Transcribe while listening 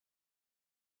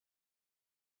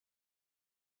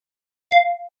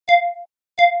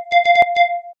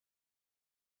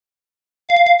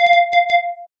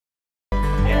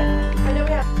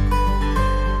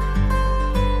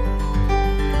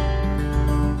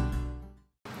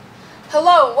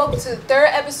Hello and welcome to the third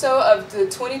episode of the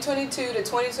 2022 to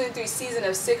 2023 season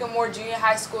of Sycamore Junior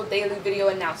High School Daily Video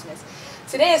Announcements.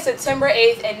 Today is September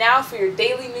 8th, and now for your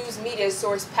daily news media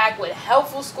source packed with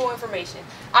helpful school information.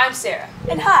 I'm Sarah.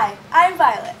 And hi, I'm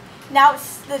Violet. Now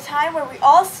it's the time where we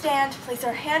all stand, place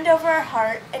our hand over our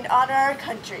heart, and honor our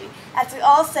country as we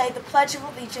all say the Pledge of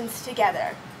Allegiance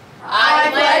together.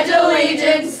 I pledge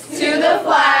allegiance to the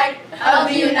flag of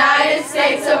the United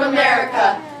States of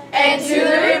America and to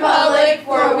the republic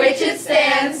for which it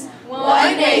stands,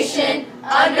 one nation,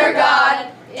 under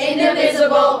God,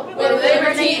 indivisible, with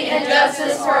liberty and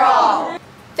justice for all.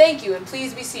 Thank you, and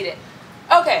please be seated.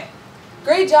 Okay,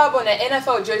 great job on the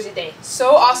NFL Jersey Day.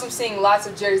 So awesome seeing lots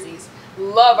of jerseys.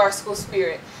 Love our school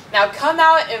spirit. Now come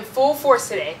out in full force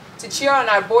today to cheer on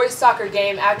our boys soccer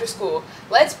game after school.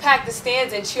 Let's pack the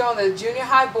stands and cheer on the junior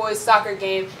high boys soccer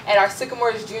game at our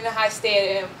Sycamore's Junior High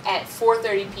Stadium at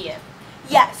 4:30 p.m.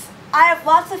 Yes, I have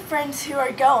lots of friends who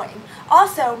are going.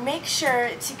 Also, make sure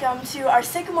to come to our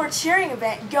Sycamore cheering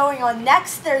event going on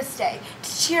next Thursday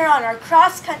to cheer on our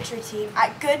cross-country team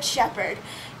at Good Shepherd.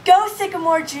 Go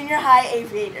Sycamore Junior High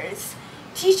Aviators!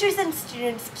 Teachers and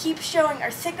students keep showing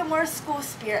our Sycamore school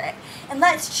spirit, and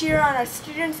let's cheer on our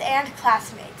students and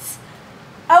classmates.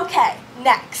 Okay,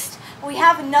 next, we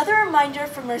have another reminder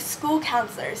from our school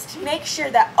counselors to make sure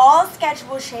that all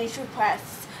schedule change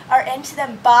requests are into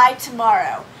them by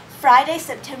tomorrow, Friday,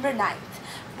 September 9th.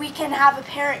 We can have a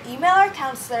parent email our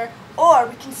counselor, or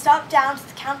we can stop down to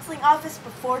the counseling office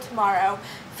before tomorrow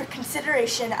for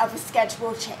consideration of a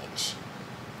schedule change.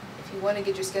 If you want to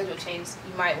get your schedule changed,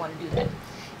 you might want to do that.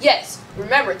 Yes,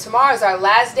 remember, tomorrow is our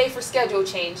last day for schedule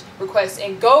change requests,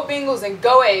 and go Bengals and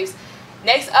go A's.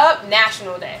 Next up,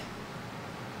 National Day.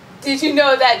 Did you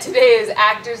know that today is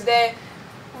Actors Day?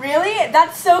 Really?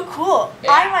 That's so cool.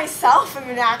 Yeah. I myself am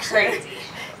an actor. Crazy.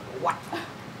 Wow.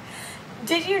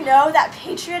 Did you know that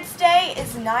Patriots Day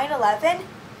is 9/11?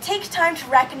 Take time to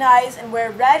recognize and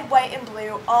wear red, white, and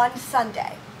blue on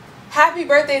Sunday. Happy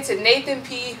birthday to Nathan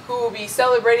P., who will be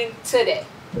celebrating today.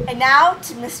 And now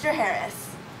to Mr. Harris.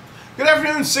 Good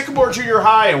afternoon, Sycamore Junior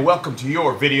High, and welcome to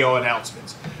your video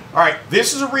announcements. All right,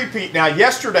 this is a repeat. Now,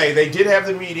 yesterday they did have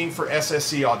the meeting for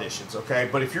SSC auditions, okay?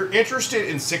 But if you're interested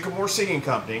in Sycamore Singing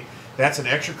Company, that's an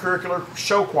extracurricular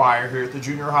show choir here at the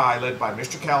junior high led by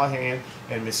Mr. Callahan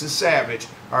and Mrs. Savage.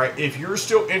 All right, if you're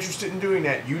still interested in doing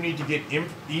that, you need to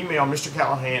email Mr.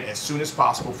 Callahan as soon as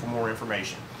possible for more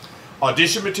information.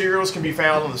 Audition materials can be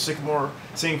found on the Sycamore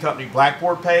Singing Company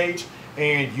Blackboard page,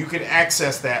 and you can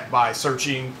access that by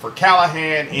searching for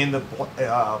Callahan in the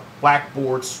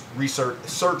Blackboard's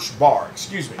search bar.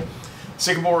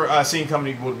 Sycamore Singing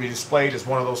Company will be displayed as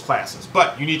one of those classes,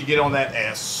 but you need to get on that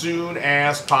as soon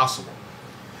as possible.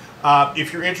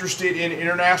 If you're interested in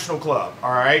International Club,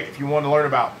 all right, if you want to learn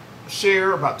about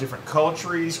different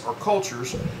countries or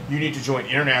cultures, you need to join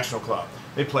International Club.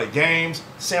 They play games,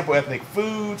 sample ethnic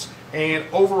foods, and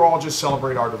overall just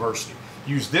celebrate our diversity.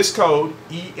 Use this code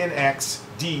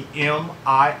ENXDMII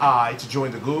to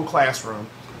join the Google Classroom,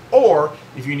 or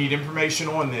if you need information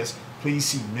on this, please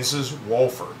see Mrs.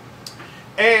 Wolford.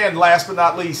 And last but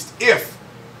not least,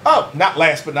 not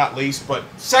last but not least, but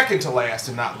second to last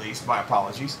and not least, my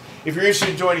apologies. If you're interested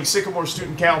in joining Sycamore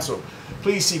Student Council,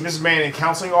 please see Mrs. Manning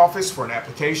Counseling Office for an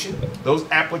application. Those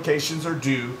applications are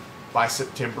due by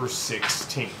September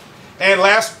 16th. And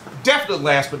definitely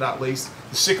last but not least,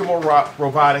 the Sycamore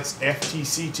Robotics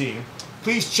FTC team.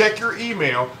 Please check your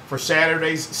email for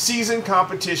Saturday's season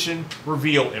competition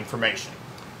reveal information.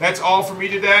 That's all for me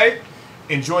today.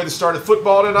 Enjoy the start of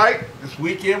football tonight. This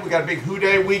weekend, we got a big Who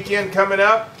Day weekend coming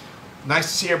up. Nice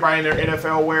to see everybody in their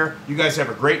NFL wear. You guys have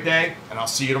a great day, and I'll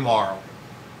see you tomorrow.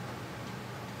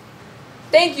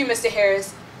 Thank you, Mr.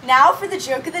 Harris. Now for the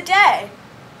joke of the day.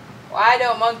 Why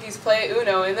don't monkeys play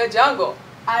Uno in the jungle?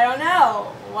 I don't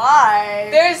know. Why?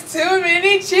 There's too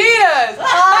many cheetahs!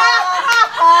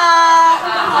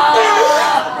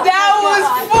 That was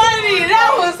funny!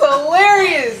 That was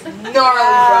hilarious! Gnarly,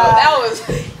 bro. That was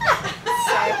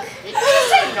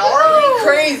gnarly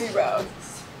crazy, bro.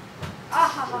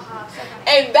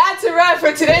 And that's a wrap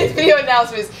for today's video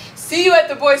announcements. See you at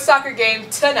the boys soccer game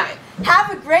tonight. Have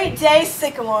a great day,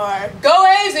 Sycamore. Go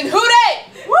A's and Who Dey!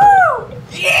 Woo!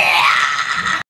 Yeah!